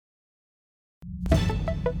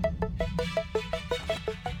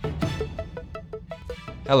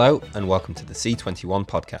Hello and welcome to the C21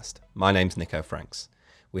 podcast. My name's Nico Franks.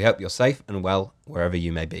 We hope you're safe and well wherever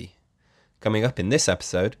you may be. Coming up in this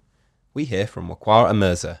episode, we hear from Waqar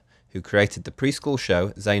Amirza, who created the preschool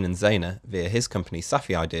show Zain and Zaina via his company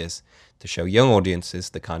Safi Ideas to show young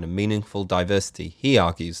audiences the kind of meaningful diversity he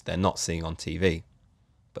argues they're not seeing on TV.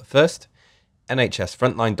 But first, NHS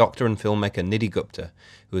frontline doctor and filmmaker Nidhi Gupta,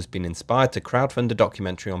 who has been inspired to crowdfund a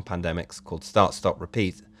documentary on pandemics called Start, Stop,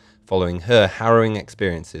 Repeat, following her harrowing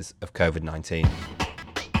experiences of COVID-19.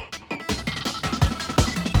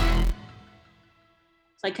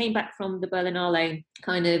 So I came back from the Berlinale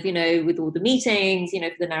with all the meetings,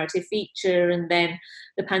 for the narrative feature, and then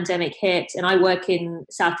the pandemic hit. And I work in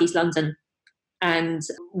Southeast London, and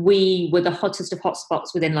we were the hottest of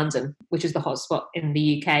hotspots within London, which is the hotspot in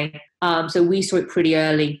the UK. So we saw it pretty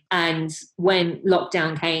early. And when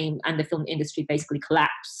lockdown came and the film industry basically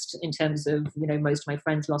collapsed in terms of, most of my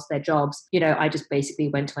friends lost their jobs, I just basically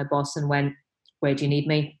went to my boss and went, where do you need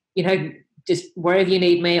me? Just wherever you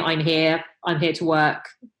need me, I'm here. I'm here to work.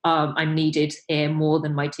 I'm needed here more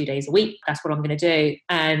than my 2 days a week. That's what I'm going to do.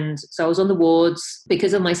 And so I was on the wards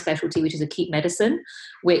because of my specialty, which is acute medicine,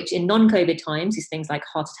 which in non-COVID times is things like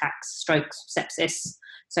heart attacks, strokes, sepsis.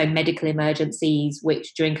 So medical emergencies,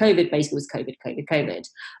 which during COVID basically was COVID.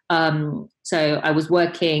 So I was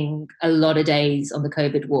working a lot of days on the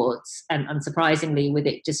COVID wards, and unsurprisingly, with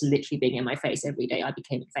it just literally being in my face every day, I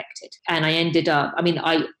became infected. And I ended up,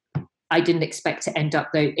 I didn't expect to end up,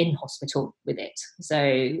 though, in hospital with it. So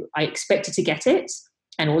I expected to get it,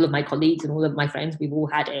 and all of my colleagues and all of my friends, we've all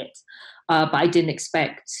had it. But I didn't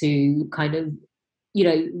expect to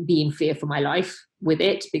be in fear for my life with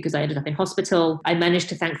it, because I ended up in hospital. I managed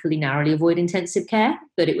to thankfully narrowly avoid intensive care,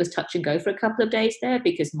 but it was touch and go for a couple of days there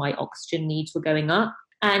because my oxygen needs were going up,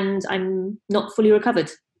 and I'm not fully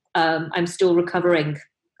recovered. I'm still recovering.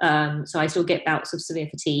 So I still get bouts of severe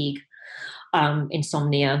fatigue,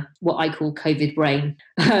 insomnia, what I call COVID brain,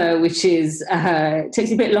 which is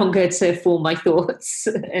takes a bit longer to form my thoughts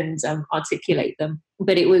and articulate them.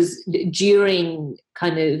 But it was during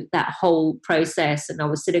kind of that whole process, and I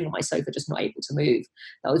was sitting on my sofa just not able to move.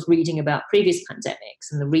 I was reading about previous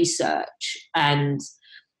pandemics and the research, and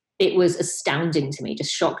it was astounding to me,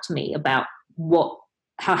 just shocked me about what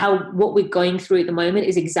we're going through at the moment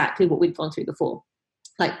is exactly what we've gone through before,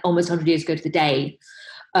 like almost 100 years ago to the day.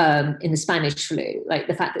 In the Spanish flu, like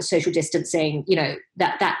the fact that social distancing,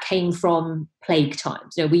 that came from plague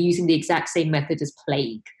times. We're using the exact same method as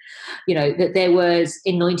plague. That there was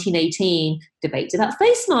in 1918 debates about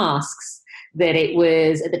face masks, that it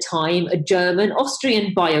was at the time a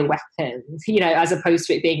German-Austrian bioweapon, as opposed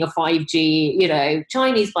to it being a 5G,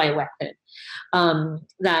 Chinese bioweapon.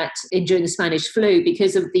 That during the Spanish flu,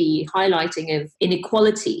 because of the highlighting of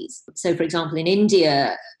inequalities. So, for example, in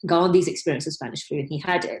India, Gandhi's experience of Spanish flu, and he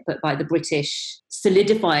had it, but by the British,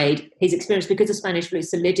 solidified his experience because of Spanish flu,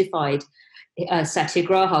 solidified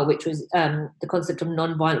satyagraha, which was the concept of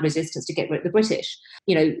non-violent resistance to get rid of the British.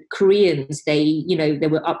 Koreans, there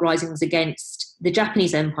were uprisings against the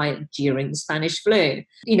Japanese Empire during the Spanish flu.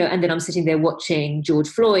 And then I'm sitting there watching George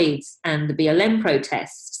Floyd's and the BLM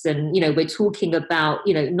protests, and we're talking about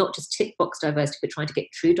not just tick box diversity, but trying to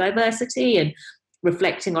get true diversity and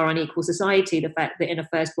reflecting our unequal society, the fact that in a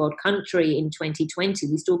first world country in 2020,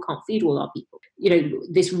 we still can't feed all our people.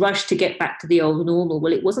 This rush to get back to the old normal,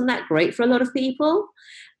 well, it wasn't that great for a lot of people.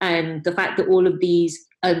 And the fact that all of these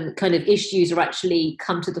kind of issues are actually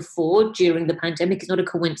come to the fore during the pandemic is not a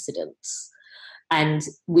coincidence. And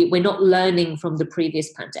we're not learning from the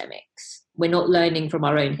previous pandemics. We're not learning from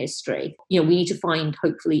our own history. We need to find,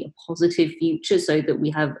 hopefully, a positive future so that we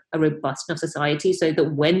have a robust enough society so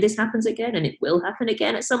that when this happens again, and it will happen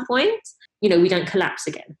again at some point, we don't collapse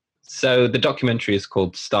again. So the documentary is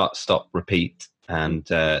called Start, Stop, Repeat. And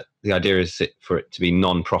the idea is for it to be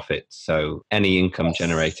non-profit. So any income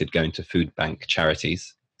generated going to food bank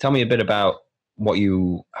charities. Tell me a bit about what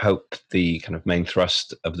you hope the kind of main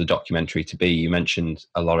thrust of the documentary to be. You mentioned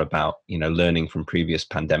a lot about, learning from previous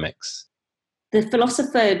pandemics. The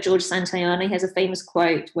philosopher George Santayana has a famous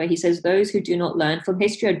quote where he says, "Those who do not learn from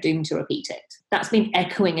history are doomed to repeat it." That's been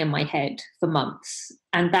echoing in my head for months.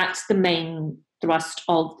 And that's the main thrust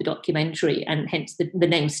of the documentary, and hence the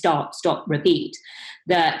name Start, Stop, Repeat,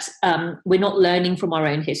 that we're not learning from our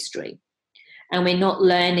own history. And we're not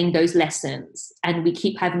learning those lessons, and we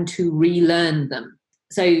keep having to relearn them.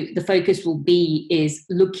 So the focus will be is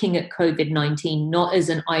looking at COVID-19 not as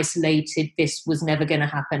an isolated, this was never going to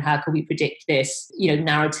happen, how can we predict this,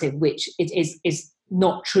 narrative, which is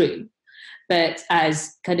not true. but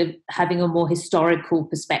as kind of having a more historical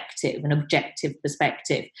perspective, an objective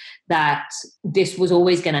perspective, that this was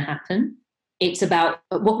always going to happen. It's about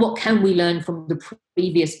what can we learn from the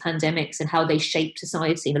previous pandemics and how they shaped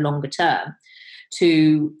society in the longer term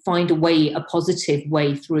to find a positive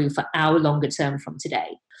way through for our longer term from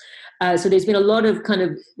today. So there's been a lot of kind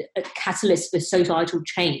of catalysts for societal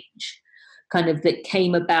change kind of that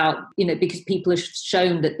came about, because people have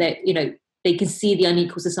shown that they can see the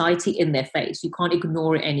unequal society in their face. You can't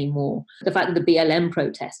ignore it anymore. The fact that the BLM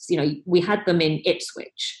protests, we had them in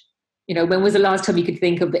Ipswich. When was the last time you could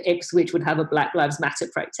think of that Ipswich would have a Black Lives Matter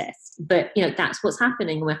protest? But, that's what's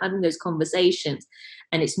happening. We're having those conversations,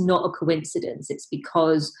 and it's not a coincidence. It's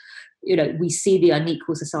because, we see the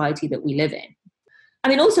unequal society that we live in. I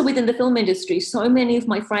mean, also within the film industry, so many of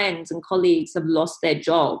my friends and colleagues have lost their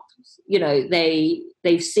jobs.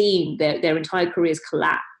 They've seen their entire careers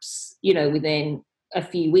collapse, within a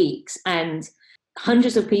few weeks. And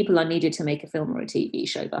hundreds of people are needed to make a film or a TV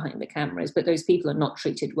show behind the cameras, but those people are not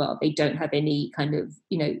treated well. They don't have any kind of,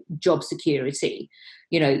 job security,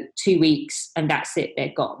 2 weeks and that's it,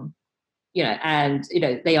 they're gone. And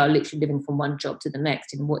they are literally living from one job to the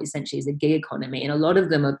next in what essentially is a gig economy. And a lot of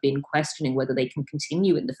them have been questioning whether they can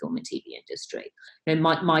continue in the film and TV industry.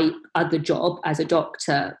 My other job as a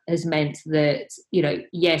doctor has meant that,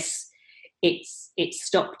 yes, it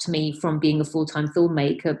stopped me from being a full-time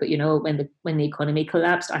filmmaker, but when the economy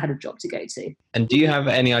collapsed, I had a job to go to. And do you have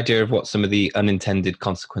any idea of what some of the unintended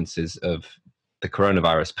consequences of the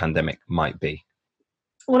coronavirus pandemic might be?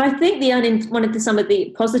 Well, I think some of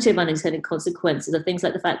the positive unintended consequences are things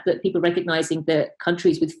like the fact that people recognizing that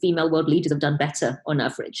countries with female world leaders have done better on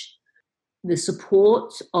average. The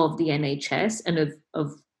support of the NHS and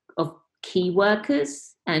of key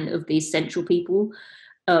workers and of the essential people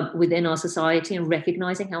within our society, and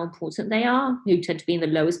recognizing how important they are, who tend to be in the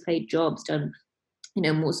lowest paid jobs, done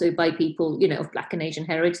more so by people of Black and Asian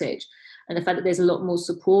heritage. And the fact that there's a lot more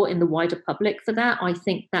support in the wider public for that, I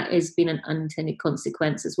think that has been an unintended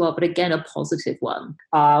consequence as well. But again, a positive one.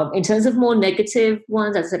 In terms of more negative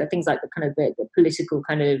ones, as I said, things like the political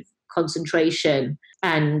kind of concentration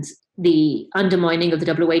and the undermining of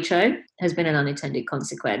the WHO has been an unintended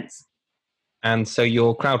consequence. And so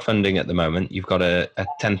you're crowdfunding at the moment. You've got a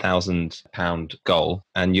 £10,000 goal,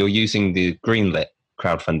 and you're using the Greenlit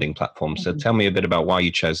crowdfunding platform. So tell me a bit about why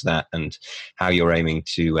you chose that and how you're aiming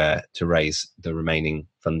to raise the remaining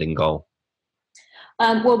funding goal.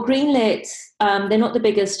 Well, Greenlit, they're not the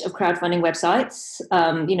biggest of crowdfunding websites.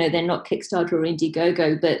 They're not Kickstarter or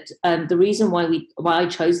Indiegogo, but the reason why I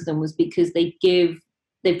chose them was because they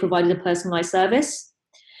provided a personalized service.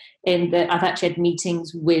 In that I've actually had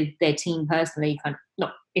meetings with their team personally, kind of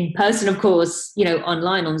not in person, of course,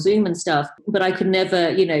 online on Zoom and stuff, but I could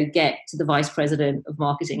never, get to the vice president of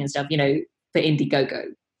marketing and stuff, for Indiegogo,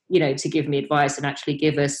 to give me advice and actually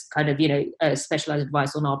give us kind of, specialized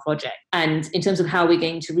advice on our project. And in terms of how we're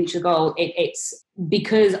going to reach the goal, it's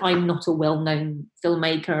because I'm not a well-known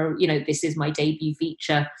filmmaker, this is my debut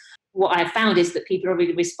feature. What I've found is that people are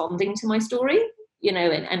really responding to my story,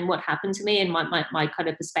 and what happened to me and my kind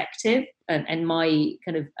of perspective and my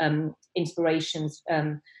kind of inspirations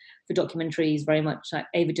for documentaries, very much like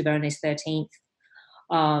Ava DuVernay's 13th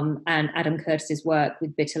and Adam Curtis's work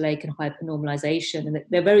with Bitter Lake and Hypernormalization. And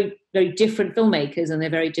they're very, very different filmmakers and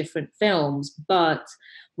they're very different films, but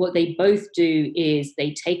what they both do is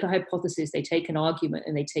they take a hypothesis, they take an argument,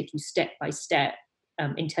 and they take you step by step,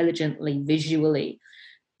 intelligently, visually,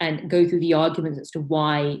 and go through the arguments as to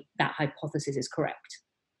why that hypothesis is correct.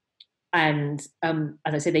 And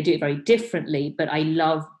as I said, they do it very differently, but I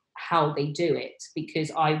love how they do it because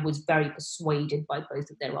I was very persuaded by both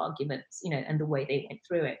of their arguments, and the way they went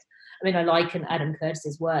through it. I mean, I liken Adam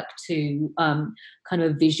Curtis's work to kind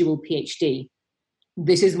of a visual PhD.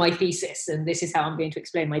 This is my thesis, and this is how I'm going to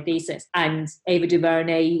explain my thesis. And Ava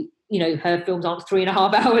DuVernay, her films aren't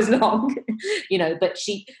 3.5 hours long, but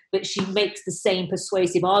she makes the same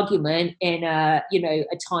persuasive argument in a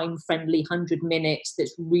time-friendly 100 minutes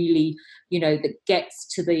that's really, that gets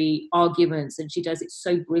to the arguments, and she does it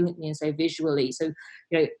so brilliantly and so visually. So,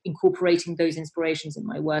 incorporating those inspirations in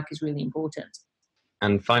my work is really important.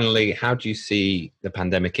 And finally, how do you see the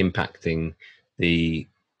pandemic impacting the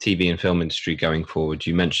TV and film industry going forward?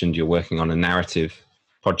 You mentioned you're working on a narrative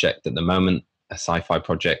project at the moment, a sci-fi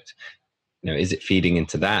project. Is it feeding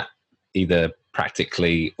into that, either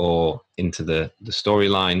practically or into the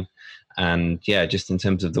storyline? And just in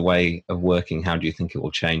terms of the way of working, how do you think it will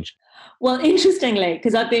change? Well, interestingly,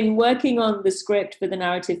 because I've been working on the script for the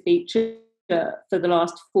narrative feature for the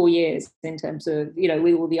last 4 years in terms of,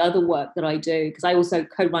 with all the other work that I do, because I also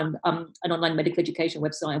co-run an online medical education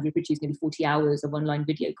website. We produce nearly 40 hours of online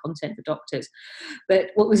video content for doctors.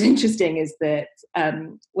 But what was interesting is that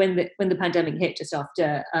when the pandemic hit just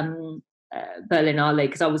after Berlinale,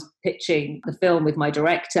 because I was pitching the film with my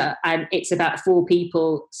director, and it's about 4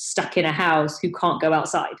 people stuck in a house who can't go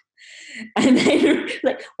outside. And they were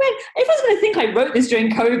like, well, everyone's going to think I wrote this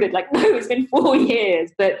during COVID. Like, no, it's been 4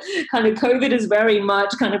 years. But kind of COVID is very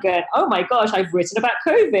much kind of going, oh my gosh, I've written about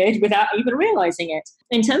COVID without even realizing it.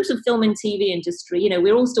 In terms of film and TV industry,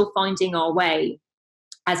 we're all still finding our way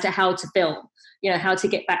as to how to film, how to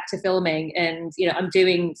get back to filming. And, I'm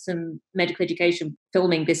doing some medical education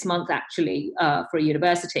filming this month, actually, for a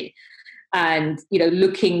university. And,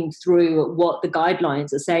 looking through what the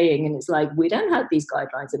guidelines are saying. And it's like, we don't have these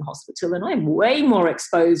guidelines in hospital. And I'm way more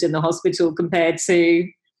exposed in the hospital compared to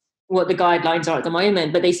what the guidelines are at the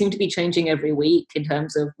moment. But they seem to be changing every week in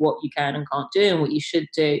terms of what you can and can't do and what you should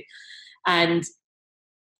do. And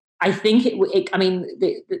I think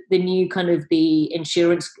the new kind of the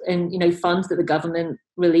insurance and, funds that the government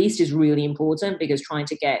released is really important, because trying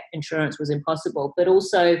to get insurance was impossible. But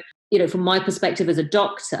also, from my perspective as a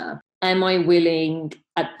doctor, am I willing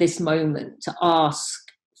at this moment to ask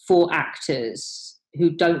for actors who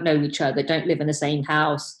don't know each other, don't live in the same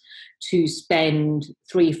house, to spend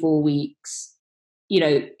 3-4 weeks,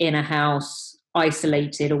 in a house,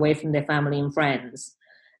 isolated, away from their family and friends,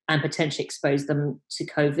 and potentially expose them to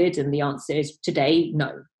COVID? And the answer is today,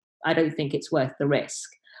 no. I don't think it's worth the risk.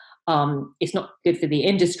 It's not good for the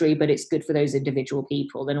industry, but it's good for those individual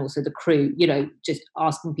people and also the crew, just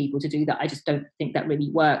asking people to do that. I just don't think that really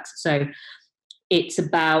works. So it's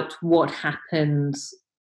about what happens,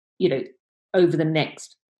 over the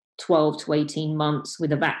next 12 to 18 months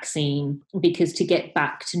with a vaccine, because to get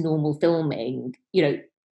back to normal filming,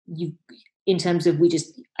 in terms of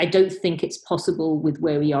I don't think it's possible with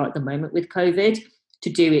where we are at the moment with COVID to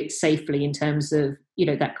do it safely in terms of,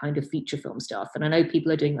 that kind of feature film stuff. And I know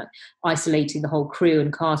people are doing like isolating the whole crew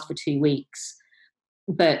and cast for 2 weeks,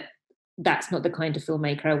 but that's not the kind of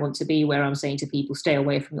filmmaker I want to be, where I'm saying to people, stay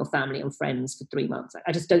away from your family and friends for 3 months.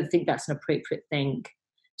 I just don't think that's an appropriate thing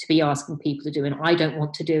to be asking people to do. And I don't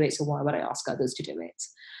want to do it, so why would I ask others to do it?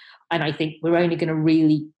 And I think we're only going to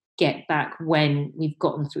really get back when we've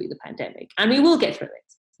gotten through the pandemic. And we will get through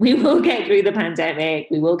it. We will get through the pandemic.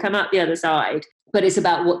 We will come out the other side. But it's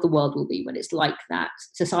about what the world will be when it's like that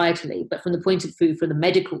societally. But from the point of view, from the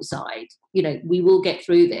medical side, we will get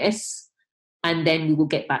through this, and then we will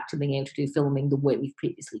get back to being able to do filming the way we've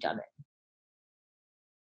previously done it.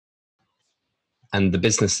 And the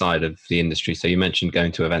business side of the industry, so you mentioned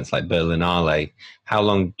going to events like Berlinale. How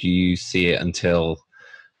long do you see it until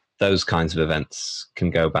those kinds of events can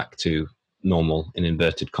go back to normal, in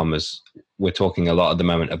inverted commas? We're talking a lot at the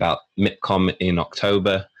moment about MIPCOM in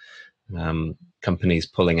October, companies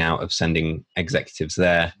pulling out of sending executives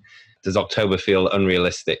there. Does October feel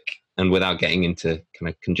unrealistic? And without getting into kind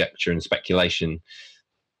of conjecture and speculation,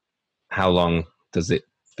 how long does it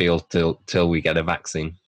feel till we get a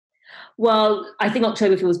vaccine? Well, I think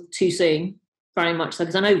October feels too soon, very much so,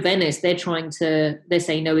 because I know Venice, they're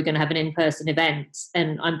saying, no, we're going to have an in-person event.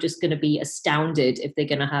 And I'm just going to be astounded if they're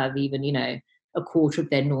going to have even, a quarter of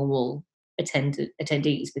their normal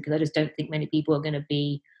attendees, because I just don't think many people are going to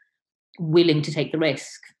be willing to take the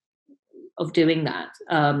risk of doing that,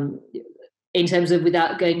 in terms of,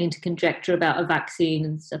 without going into conjecture about a vaccine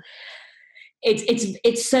and stuff.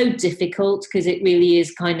 It's so difficult, because it really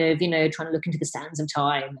is kind of, trying to look into the sands of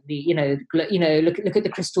time, look at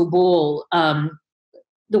the crystal ball.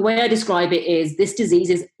 The way I describe it is, this disease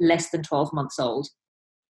is less than 12 months old.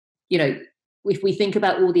 If we think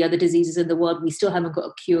about all the other diseases in the world, we still haven't got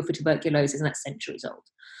a cure for tuberculosis, and that's centuries old.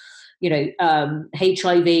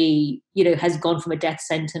 HIV, has gone from a death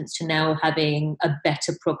sentence to now having a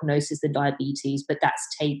better prognosis than diabetes, but that's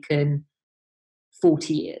taken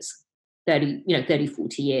 40 years, 40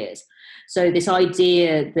 years. So this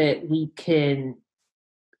idea that we can,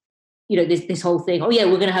 this whole thing, oh yeah,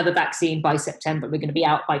 we're going to have a vaccine by September, we're going to be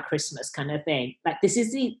out by Christmas kind of thing. Like,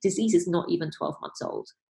 disease is not even 12 months old.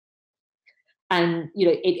 And,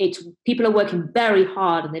 it's people are working very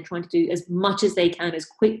hard, and they're trying to do as much as they can, as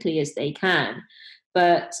quickly as they can.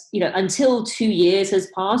 But, until 2 years has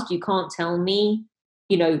passed, you can't tell me,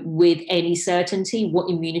 with any certainty what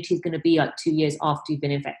immunity is going to be like 2 years after you've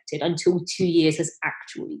been infected, until 2 years has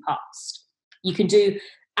actually passed. You can do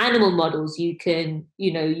animal models, you can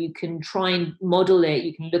try and model it,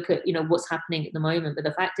 you can look at, what's happening at the moment. But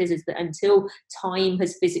the fact is that until time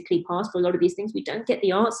has physically passed for a lot of these things, we don't get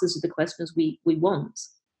the answers to the questions we want.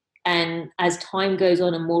 And as time goes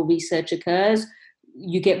on and more research occurs,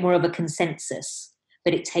 you get more of a consensus,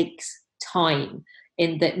 but it takes time,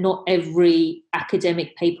 in that not every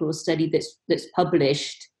academic paper or study that's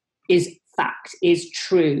published is fact, is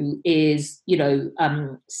true, is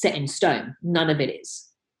set in stone. None of it is.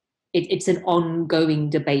 It's an ongoing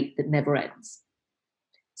debate that never ends.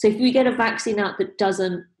 So if we get a vaccine out that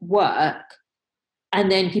doesn't work, and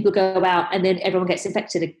then people go out and then everyone gets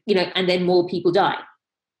infected, and then more people die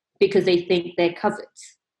because they think they're covered.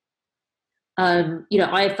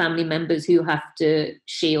 I have family members who have to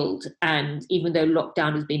shield, and even though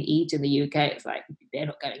lockdown has been eased in the UK, it's like they're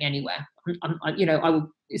not going anywhere. I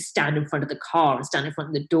will stand in front of the car and stand in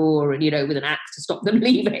front of the door, and with an axe to stop them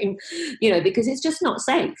leaving, because it's just not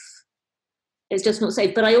safe. It's just not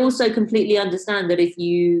safe. But I also completely understand that if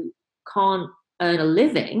you can't earn a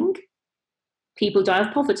living, people die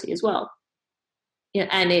of poverty as well.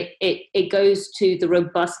 And it goes to the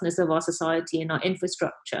robustness of our society and our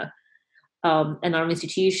infrastructure. And our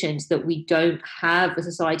institutions, that we don't have a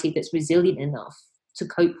society that's resilient enough to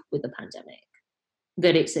cope with the pandemic.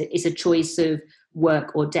 That it's a choice of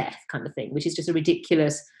work or death kind of thing, which is just a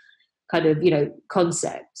ridiculous kind of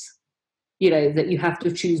concept. That you have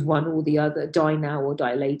to choose one or the other, die now or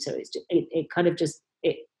die later. It's just,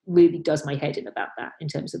 it really does my head in about that, in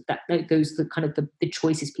terms of that. Those are the kind of the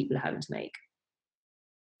choices people are having to make.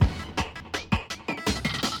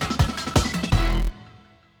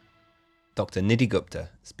 Dr. Nidhi Gupta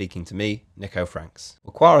speaking to me, Nico Franks.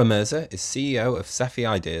 Waqar Mirza is CEO of Safi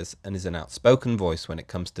Ideas and is an outspoken voice when it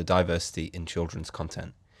comes to diversity in children's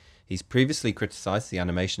content. He's previously criticised the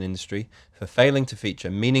animation industry for failing to feature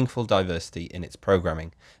meaningful diversity in its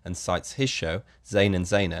programming, and cites his show, Zayn and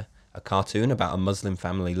Zaynah, a cartoon about a Muslim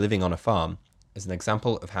family living on a farm, as an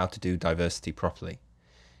example of how to do diversity properly.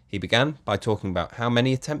 He began by talking about how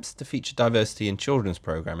many attempts to feature diversity in children's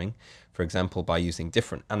programming, for example by using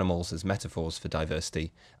different animals as metaphors for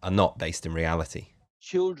diversity, are not based in reality.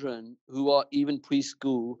 Children who are even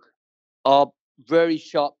preschool are very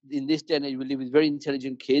sharp. In this day and age, we live with very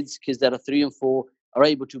intelligent kids that are 3 and 4, are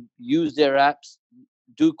able to use their apps,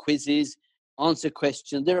 do quizzes, answer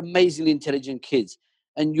questions. They're amazingly intelligent kids.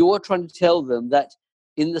 And you're trying to tell them that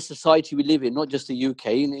in the society we live in, not just the UK,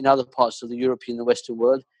 in other parts of the European and Western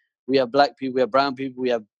world, we have black people, we have brown people, we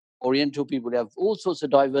have Oriental people, we have all sorts of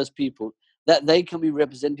diverse people, that they can be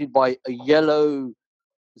represented by a yellow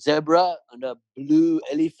zebra and a blue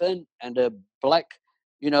elephant and a black,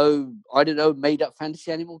 made up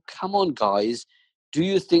fantasy animal. Come on, guys. Do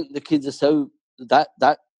you think the kids are so that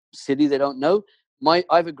silly they don't know? I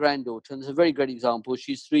have a granddaughter, and it's a very great example.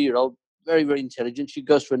 She's 3-year-old, very, very intelligent. She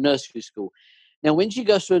goes to a nursery school. Now, when she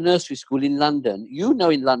goes to a nursery school in London,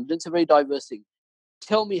 in London, it's a very diverse thing.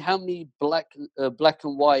 Tell me how many black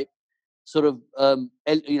and white sort of,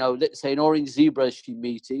 let's say an orange zebra is she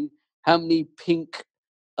meeting? How many pink,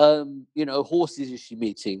 horses is she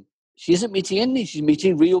meeting? She isn't meeting any. She's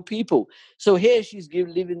meeting real people. So here she's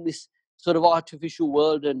living this sort of artificial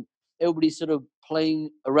world, and everybody's sort of playing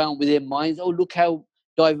around with their minds. Oh, look how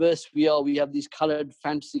diverse we are. We have these colored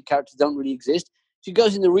fantasy characters that don't really exist. She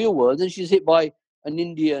goes in the real world and she's hit by an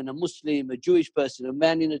Indian, a Muslim, a Jewish person, a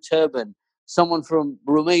man in a turban, someone from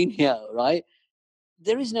Romania, right?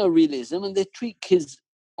 There is no realism, and they treat kids,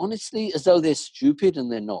 honestly, as though they're stupid,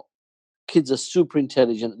 and they're not. Kids are super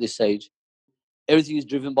intelligent at this age. Everything is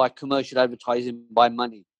driven by commercial advertising, by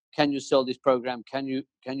money. Can you sell this program? Can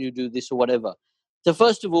you do this or whatever? So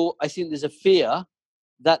first of all, I think there's a fear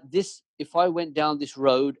that if I went down this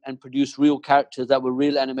road and produced real characters that were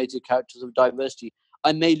real animated characters of diversity,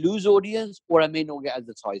 I may lose audience or I may not get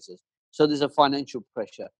advertisers. So there's a financial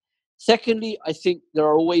pressure. Secondly, I think there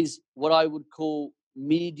are always what I would call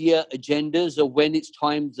media agendas of when it's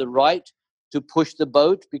time the right to push the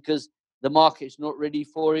boat, because the market's not ready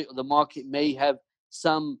for it, or the market may have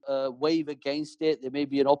some wave against it. There may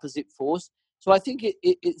be an opposite force. So I think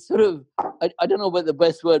it's sort of, I don't know what the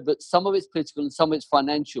best word, but some of it's political and some of it's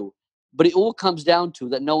financial. But it all comes down to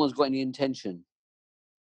that no one's got any intention.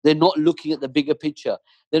 They're not looking at the bigger picture.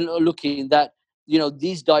 They're not looking that,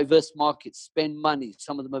 these diverse markets spend money.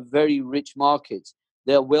 Some of them are very rich markets.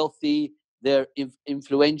 They're wealthy. They're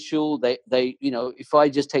influential. They if I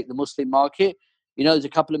just take the Muslim market, there's a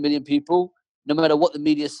couple of million people. No matter what the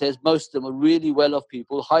media says, most of them are really well-off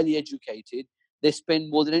people, highly educated. They spend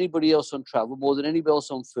more than anybody else on travel, more than anybody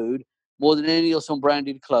else on food, more than anybody else on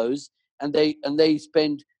branded clothes, and they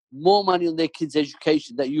spend more money on their kids'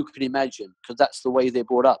 education that you could imagine, because that's the way they're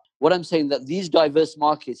brought up. What I'm saying, that these diverse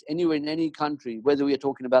markets, anywhere in any country, whether we are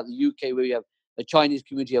talking about the UK, where we have a Chinese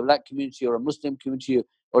community, a black community, or a Muslim community,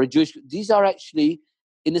 or a Jewish, these are actually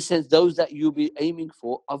in a sense, those that you'll be aiming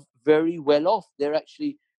for are very well off. They're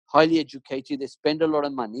actually highly educated. They spend a lot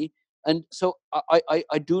of money. And so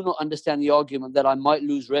I do not understand the argument that I might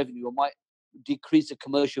lose revenue or might decrease the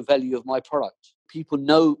commercial value of my product. People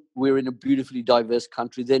know we're in a beautifully diverse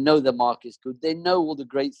country. They know the market's good. They know all the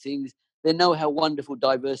great things. They know how wonderful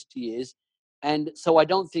diversity is. And so I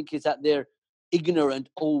don't think it's that they're ignorant.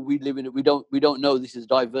 Oh, we live in it. We don't know this is a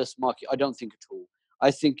diverse market. I don't think at all.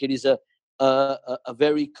 I think it is a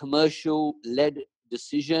very commercial led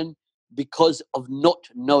decision because of not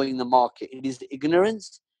knowing the market. It is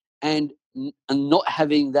ignorance and not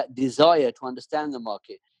having that desire to understand the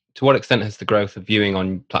market. To what extent has the growth of viewing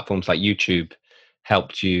on platforms like YouTube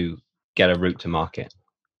helped you get a route to market?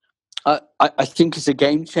 I think it's a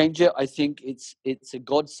game changer. I think it's a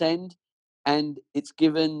godsend, and it's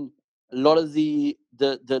given a lot of the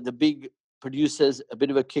big producers a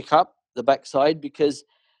bit of a kick up the backside, because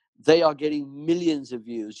they are getting millions of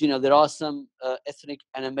views. There are some ethnic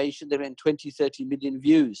animation, they're getting 20-30 million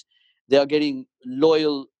views. They are getting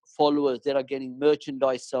loyal followers. They are getting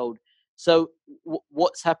merchandise sold. So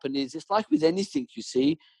what's happened is, it's like with anything, you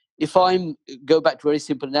see. Go back to a very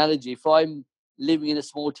simple analogy. If I'm living in a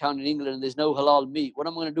small town in England and there's no halal meat, what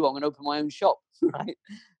am I going to do? I'm going to open my own shop, right?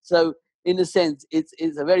 So in a sense, it's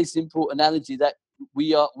a very simple analogy that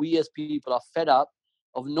we as people are fed up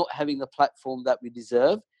of not having the platform that we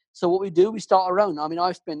deserve. So what we do, we start our own. I mean,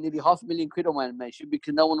 I've spent nearly £500,000 on my animation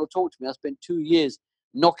because no one will talk to me. I spent 2 years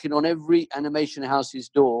knocking on every animation house's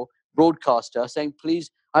door, broadcaster, saying,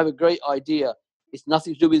 please, I have a great idea. It's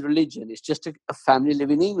nothing to do with religion. It's just a family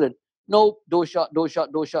living in England. No, door shut, door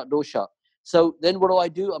shut, door shut, door shut. So then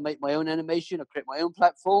what do? I make my own animation. I create my own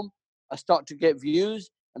platform. I start to get views,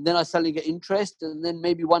 and then I suddenly get interest. And then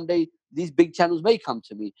maybe one day these big channels may come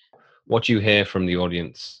to me. What do you hear from the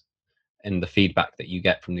audience and the feedback that you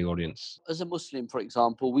get from the audience? As a Muslim, for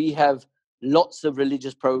example, we have lots of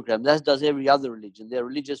religious programs, as does every other religion.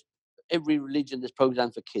 Every religion, there's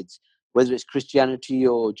programs for kids, whether it's Christianity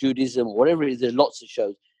or Judaism or whatever it is, there's lots of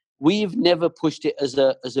shows. We've never pushed it as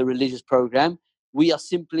a religious program. We are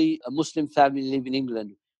simply a Muslim family living in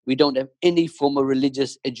England. We don't have any form of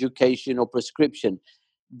religious education or prescription.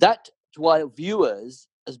 That, to our viewers,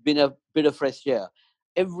 has been a bit of fresh air.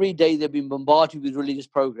 Every day they've been bombarded with religious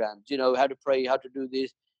programs, how to pray, how to do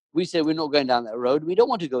this. We say we're not going down that road. We don't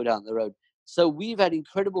want to go down the road. So we've had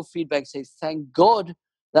incredible feedback saying, thank God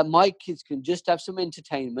that my kids can just have some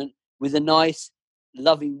entertainment with a nice,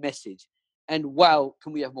 loving message. And wow,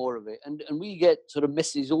 can we have more of it? And we get sort of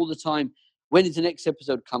messages all the time. When is the next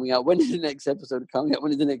episode coming out? When is the next episode coming out?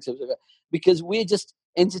 When is the next episode? Because we're just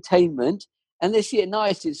entertainment, and they see it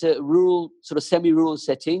nice. It's a rural, sort of semi-rural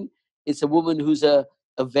setting. It's a woman who's a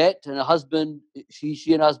vet, and a husband. She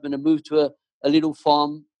and her husband have moved to a little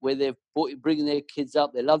farm where they're bringing their kids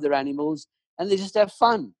up. They love their animals, and they just have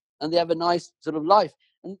fun, and they have a nice sort of life.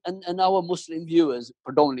 And our Muslim viewers,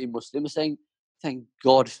 predominantly Muslim, are saying, thank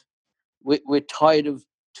God, we're tired of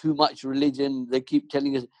too much religion. They keep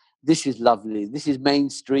telling us, this is lovely, this is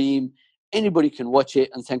mainstream, anybody can watch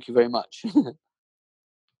it, and thank you very much.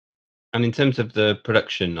 And in terms of the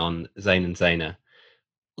production on Zain and Zaina,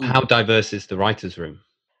 how diverse is the writer's room?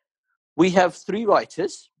 We have 3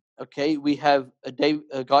 writers. Okay, we have a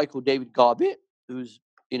guy called David Garbett, who's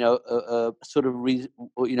a sort of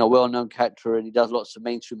well-known character, and he does lots of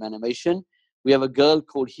mainstream animation. We have a girl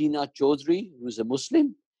called Hina Chaudhry, who's a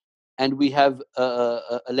Muslim, and we have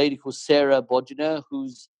a lady called Sarah Bodgener,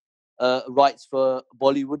 who's writes for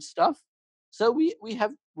Bollywood stuff. So we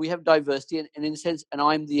have diversity, and in a sense, and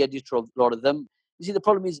I'm the editor of a lot of them. You see, the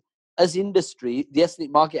problem is, as industry, the ethnic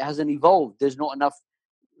market hasn't evolved. There's not enough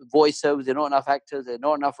voiceovers, there are not enough actors, there are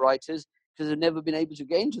not enough writers, because they've never been able to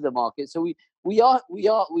get into the market. So we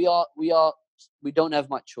don't have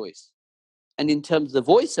much choice. And in terms of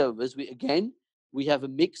the voiceovers, we have a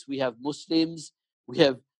mix. We have Muslims, we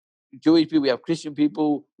have Jewish people, we have Christian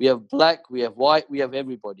people, we have black, we have white, we have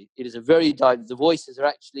everybody. It is a very diverse. The voices are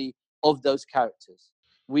actually of those characters.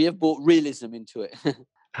 We have brought realism into it.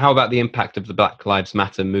 How about the impact of the Black Lives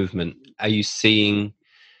Matter movement? Are you seeing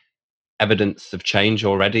evidence of change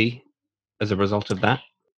already as a result of that?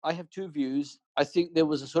 I have 2 views. I think there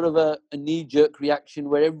was a sort of a knee-jerk reaction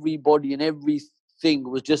where everybody and everything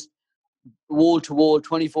was just wall to wall,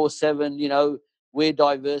 24/7. We're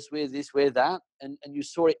diverse, we're this, we're that, and you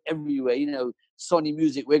saw it everywhere. Sony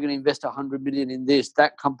Music, we're going to invest 100 million in this.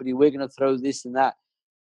 That company, we're going to throw this and that.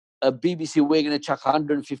 BBC, we're going to chuck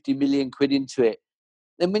 150 million quid into it.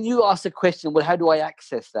 Then when you ask the question, well, how do I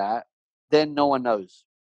access that? Then no one knows,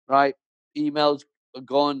 right? Emails are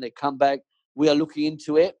gone, they come back. We are looking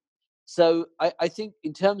into it. So I think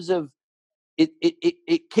in terms of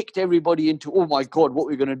it kicked everybody into, oh my God, what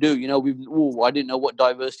we're going to do. I didn't know what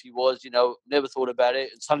diversity was, never thought about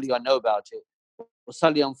it. And suddenly I know about it, or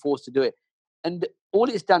suddenly I'm forced to do it. And all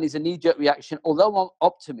it's done is a knee-jerk reaction. Although I'm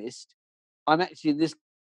optimist, I'm actually in this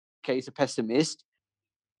case a pessimist.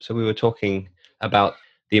 So we were talking about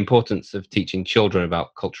the importance of teaching children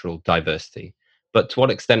about cultural diversity, but to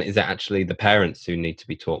what extent is it actually the parents who need to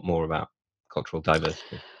be taught more about cultural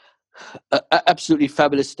diversity? Absolutely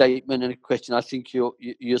fabulous statement and a question. I think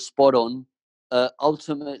you're spot on.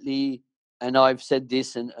 Ultimately, and I've said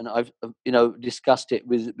this, and I've discussed it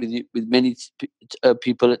with many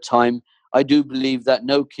people at time. I do believe that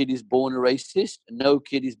no kid is born a racist. No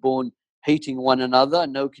kid is born hating one another.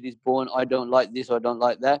 No kid is born, I don't like this or I don't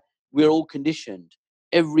like that. We're all conditioned.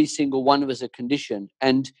 Every single one of us are conditioned,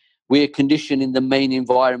 and we're conditioned in the main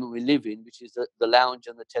environment we live in, which is the lounge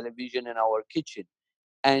and the television and our kitchen.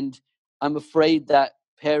 And I'm afraid that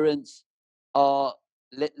parents are,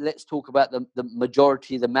 let's talk about the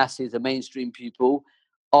majority, the masses, the mainstream people,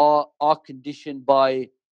 are conditioned by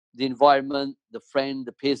the environment, the friend,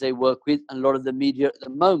 the peers they work with, and a lot of the media at the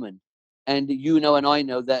moment. And and I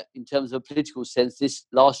know that in terms of political sense, this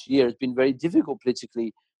last year has been very difficult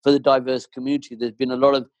politically for the diverse community. There's been a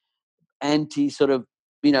lot of anti sort of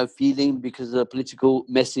feeling because of the political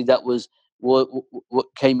message that was what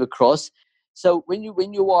came across. So when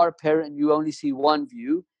you are a parent and you only see one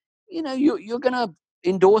view, you're gonna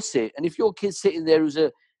endorse it. And if your kid's sitting there who's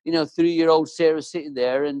a 3-year-old Sarah sitting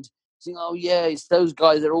there and saying, oh yeah, it's those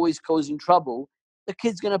guys that are always causing trouble, the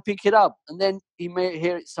kid's gonna pick it up and then he may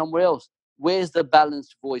hear it somewhere else. Where's the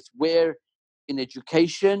balanced voice? Where in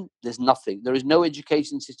education, there's nothing. There is no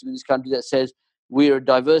education system in this country that says we're a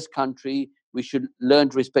diverse country, we should learn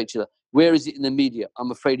to respect each other. Where is it in the media?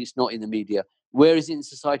 I'm afraid it's not in the media. Where is it in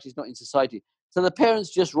society? It's not in society. So the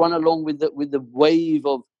parents just run along with the wave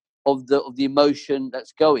of the emotion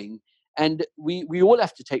that's going, and we all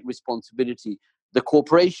have to take responsibility. The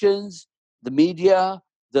corporations, the media,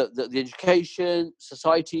 the education,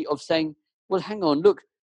 society, of saying, well, hang on, look,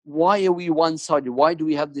 why are we one-sided? Why do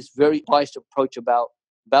we have this very biased approach about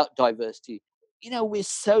diversity? We're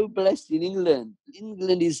so blessed in England.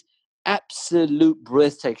 England is absolute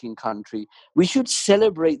breathtaking country. We should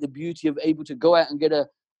celebrate the beauty of able to go out and get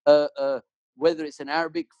a whether it's an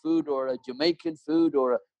Arabic food or a Jamaican food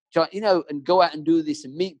or and go out and do this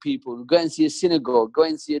and meet people, go and see a synagogue, go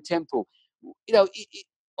and see a temple.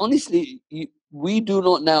 Honestly, we do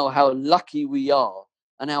not know how lucky we are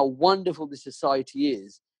and how wonderful this society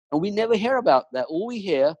is. And we never hear about that. All we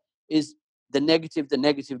hear is the negative, the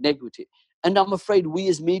negative, negative. And I'm afraid we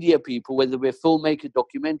as media people, whether we're filmmakers,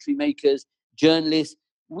 documentary makers, journalists,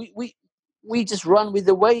 we just run with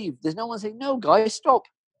the wave. There's no one saying, no, guys, stop.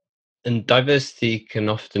 And diversity can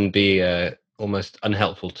often be a almost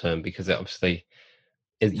unhelpful term because it obviously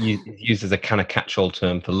is used as a kind of catch-all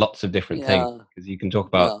term for lots of different things. Because you can talk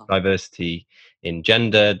about diversity in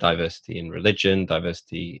gender, diversity in religion,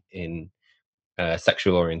 diversity in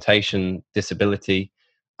sexual orientation, disability.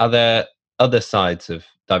 Are there other sides of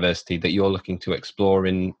diversity that you're looking to explore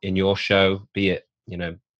in your show, be it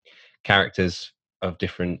characters of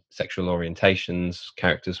different sexual orientations,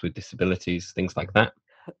 characters with disabilities, things like that?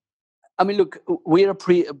 I mean, look, we're a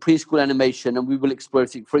preschool animation and we will explore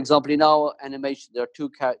it. For example, in our animation, there are two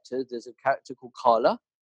characters. There's a character called Carla.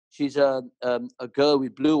 She's a girl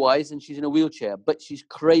with blue eyes and she's in a wheelchair, but she's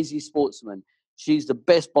crazy sportsman. She's the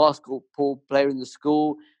best basketball player in the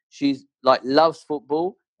school. She's loves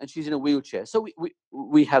football and she's in a wheelchair. So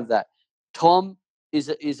we have that. Tom is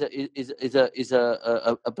a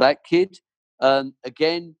black kid.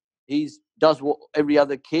 Again, does what every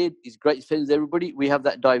other kid is, great friends with everybody. We have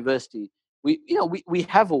that diversity. We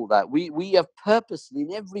have all that. We have purposely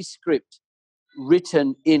in every script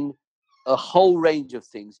written in a whole range of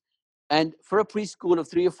things. And for a preschool of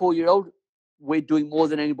 3 or 4-year-old, we're doing more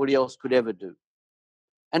than anybody else could ever do.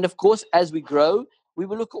 And of course, as we grow, we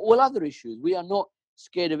will look at all other issues. We are not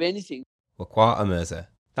scared of anything. Waqar Amirza.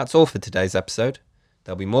 That's all for today's episode.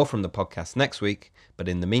 There'll be more from the podcast next week, but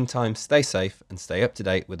in the meantime, stay safe and stay up to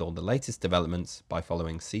date with all the latest developments by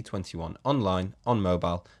following C21 online, on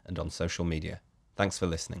mobile, and on social media. Thanks for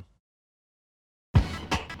listening.